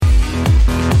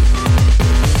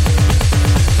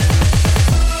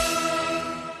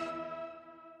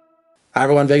Hi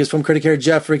everyone, Vegas film critic here,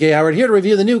 Jeffrey K. Howard, here to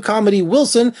review the new comedy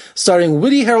Wilson, starring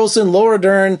Woody Harrelson, Laura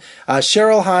Dern,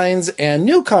 Cheryl Hines, and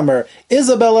newcomer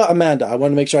Isabella Amanda. I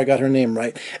want to make sure I got her name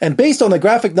right. And based on the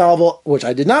graphic novel, which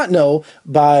I did not know,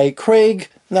 by Craig...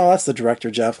 No, that's the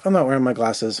director, Jeff. I'm not wearing my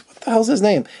glasses. What the hell's his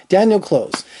name? Daniel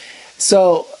Close.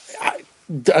 So...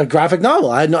 a graphic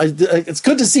novel. It's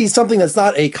good to see something that's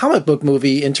not a comic book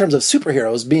movie in terms of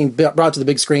superheroes being brought to the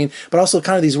big screen, but also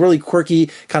kind of these really quirky,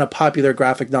 kind of popular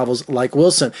graphic novels like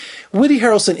Wilson. Woody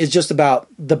Harrelson is just about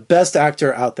the best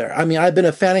actor out there. I mean, I've been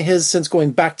a fan of his since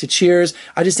going back to Cheers.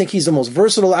 I just think he's the most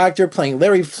versatile actor, playing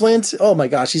Larry Flint. Oh my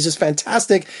gosh, he's just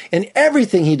fantastic in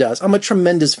everything he does. I'm a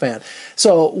tremendous fan.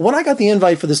 So when I got the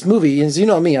invite for this movie, as you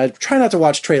know me, I try not to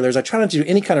watch trailers. I try not to do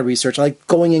any kind of research. I like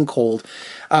going in cold.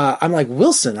 I'm like,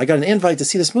 Wilson, I got an invite to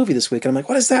see this movie this week. And I'm like,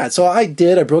 what is that? So I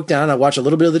did. I broke down. I watched a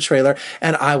little bit of the trailer,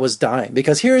 and I was dying.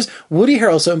 Because here's Woody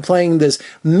Harrelson playing this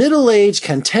middle-aged,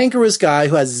 cantankerous guy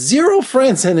who has zero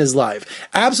friends in his life.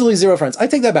 Absolutely zero friends. I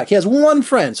take that back. He has one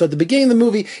friend. So at the beginning of the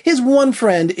movie, his one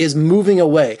friend is moving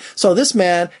away. So this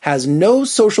man has no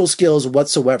social skills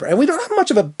whatsoever. And we don't have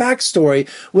much of a backstory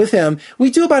with him. We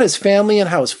do about his family and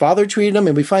how his father treated him,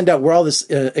 and we find out where all this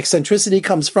eccentricity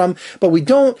comes from. But we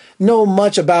don't know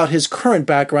much about his current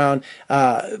background,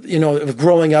 of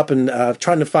growing up and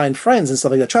trying to find friends and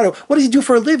stuff like that. What does he do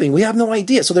for a living? We have no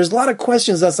idea. So there's a lot of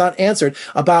questions that's not answered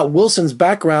about Wilson's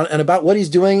background and about what he's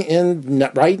doing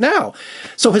right now.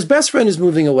 So his best friend is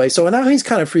moving away. So now he's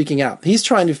kind of freaking out. He's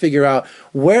trying to figure out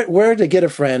where to get a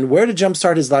friend, where to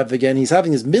jumpstart his life again. He's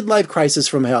having his midlife crisis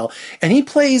from hell. And Woody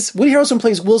Harrelson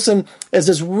plays Wilson as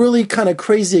this really kind of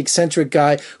crazy, eccentric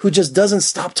guy who just doesn't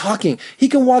stop talking. He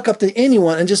can walk up to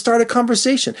anyone and just start a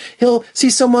conversation. He'll see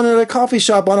someone at a coffee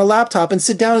shop on a laptop and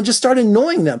sit down and just start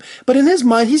annoying them. But in his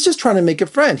mind, he's just trying to make a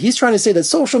friend. He's trying to say that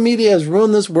social media has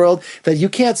ruined this world, that you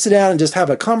can't sit down and just have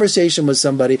a conversation with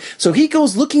somebody. So he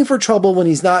goes looking for trouble when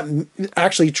he's not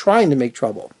actually trying to make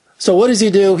trouble. So what does he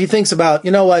do? He thinks about,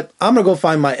 you know what? I'm going to go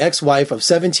find my ex-wife of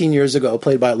 17 years ago,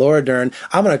 played by Laura Dern.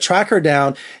 I'm going to track her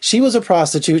down. She was a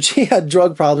prostitute. She had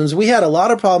drug problems. We had a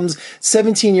lot of problems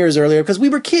 17 years earlier because we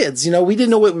were kids. We didn't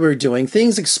know what we were doing.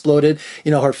 Things exploded.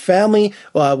 Her family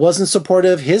wasn't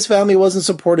supportive. His family wasn't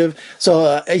supportive.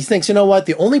 So he thinks, you know what?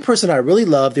 The only person I really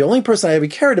loved, the only person I ever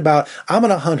cared about, I'm going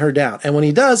to hunt her down. And when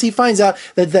he does, he finds out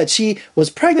that she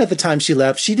was pregnant at the time she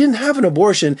left. She didn't have an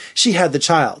abortion. She had the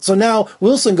child. So now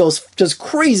Wilson goes just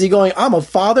crazy going, I'm a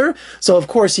father. So of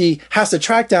course he has to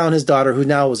track down his daughter, who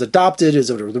now was adopted, is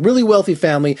a really wealthy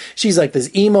family. She's like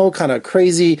this emo kind of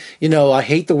crazy, I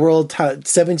hate the world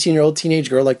 17-year-old teenage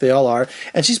girl like they all are.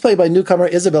 And she's played by newcomer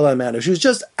Isabella Amanda, who's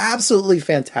just absolutely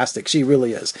fantastic. She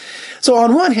really is. So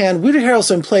on one hand, Woody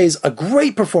Harrelson plays a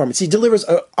great performance. He delivers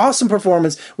an awesome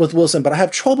performance with Wilson, but I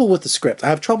have trouble with the script. I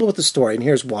have trouble with the story, and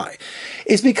here's why.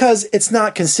 It's because it's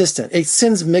not consistent. It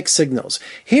sends mixed signals.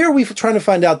 Here we're trying to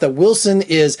find out that Wilson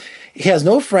he has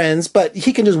no friends, but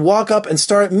he can just walk up and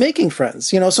start making friends,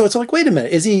 so it's like, wait a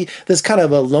minute, is he this kind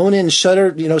of a lone-in,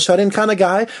 shut-in kind of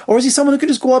guy, or is he someone who could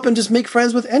just go up and just make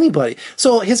friends with anybody?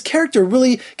 So his character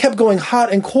really kept going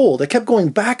hot and cold. It kept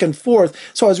going back and forth,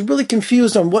 so I was really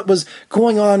confused on what was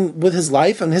going on with his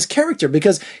life and his character,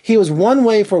 because he was one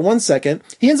way for 1 second,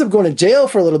 he ends up going to jail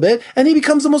for a little bit, and he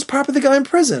becomes the most popular guy in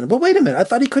prison. But wait a minute, I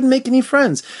thought he couldn't make any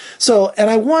friends. And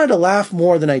I wanted to laugh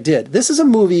more than I did. This is a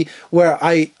movie where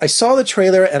I saw the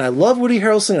trailer and I love Woody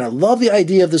Harrelson and I love the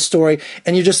idea of the story,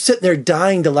 and you're just sitting there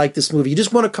dying to like this movie. You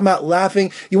just want to come out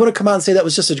laughing. You want to come out and say that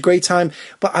was just a great time.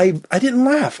 But I didn't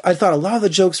laugh. I thought a lot of the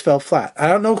jokes fell flat. I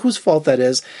don't know whose fault that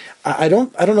is. I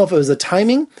don't know if it was the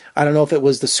timing. I don't know if it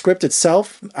was the script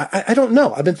itself. I don't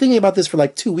know. I've been thinking about this for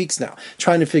like 2 weeks now,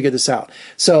 trying to figure this out.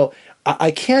 So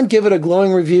I can't give it a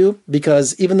glowing review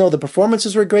because even though the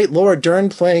performances were great, Laura Dern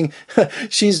playing,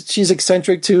 she's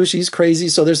eccentric too. She's crazy.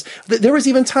 So there was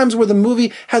even times where the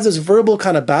movie has this verbal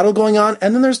kind of battle going on,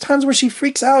 and then there's times where she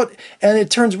freaks out and it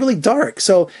turns really dark.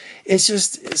 So it's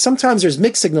just, sometimes there's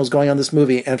mixed signals going on in this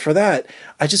movie, and for that,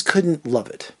 I just couldn't love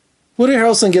it. Woody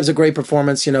Harrelson gives a great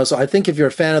performance, so I think if you're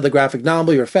a fan of the graphic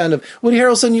novel, you're a fan of Woody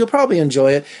Harrelson, you'll probably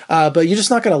enjoy it, but you're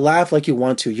just not going to laugh like you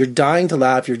want to. You're dying to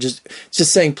laugh. You're just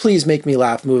saying, please make me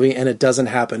laugh, movie, and it doesn't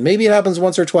happen. Maybe it happens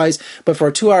once or twice, but for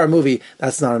a 2-hour movie,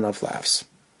 that's not enough laughs.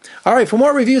 All right, for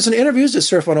more reviews and interviews, just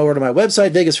surf on over to my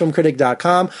website,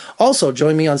 vegasfilmcritic.com. Also,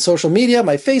 join me on social media,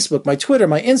 my Facebook, my Twitter,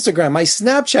 my Instagram, my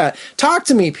Snapchat. Talk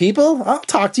to me, people. I'll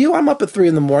talk to you. I'm up at 3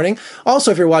 in the morning.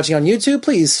 Also, if you're watching on YouTube,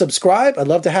 please subscribe. I'd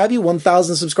love to have you.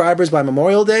 1,000 subscribers by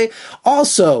Memorial Day.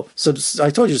 Also,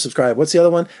 I told you to subscribe. What's the other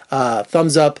one?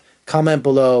 Thumbs up, comment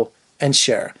below, and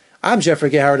share. I'm Jeffrey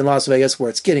K. Howard in Las Vegas,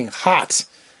 where it's getting hot.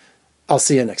 I'll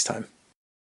see you next time.